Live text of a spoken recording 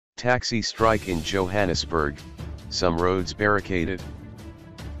Taxi strike in Johannesburg, some roads barricaded.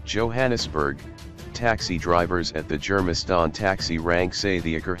 Johannesburg, taxi drivers at the Germiston taxi rank say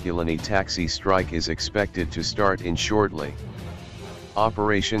the Ekurhuleni taxi strike is expected to start in shortly.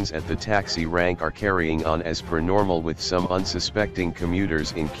 Operations at the taxi rank are carrying on as per normal, with some unsuspecting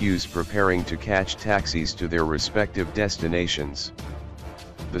commuters in queues preparing to catch taxis to their respective destinations.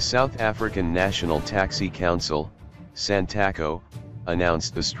 The South African National Taxi Council, Santaco,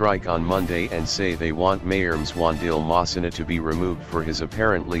 announced the strike on Monday and say they want Mayor Mzwandile Masina to be removed for his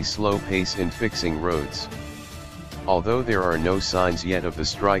apparently slow pace in fixing roads. Although there are no signs yet of the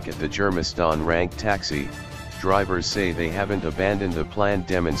strike at the Germiston rank taxi, drivers say they haven't abandoned the planned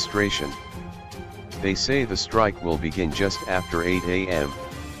demonstration. They say the strike will begin just after 8 a.m.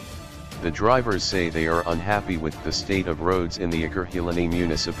 The drivers say they are unhappy with the state of roads in the Ekurhuleni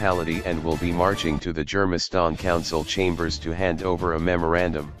municipality and will be marching to the Germiston council chambers to hand over a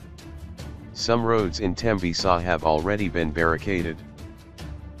memorandum. Some roads in Tembisa have already been barricaded.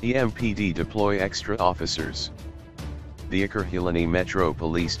 EMPD deploy extra officers. The Ekurhuleni Metro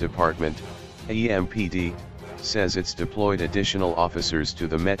Police Department, EMPD, says it's deployed additional officers to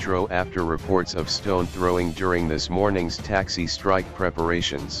the metro after reports of stone throwing during this morning's taxi strike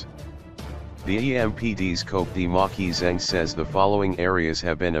preparations. The EMPD's Kopdi Makizeng says the following areas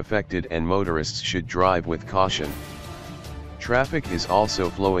have been affected and motorists should drive with caution. Traffic is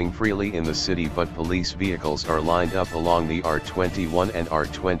also flowing freely in the city, but police vehicles are lined up along the R21 and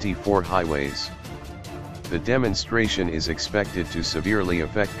R24 highways. The demonstration is expected to severely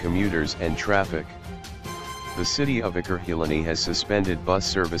affect commuters and traffic. The city of Ekurhuleni has suspended bus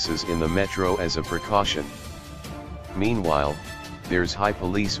services in the metro as a precaution. Meanwhile, there's high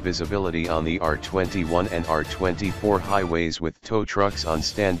police visibility on the R21 and R24 highways with tow trucks on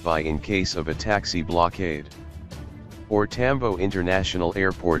standby in case of a taxi blockade. Tambo International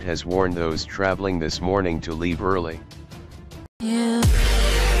Airport has warned those traveling this morning to leave early. Yeah.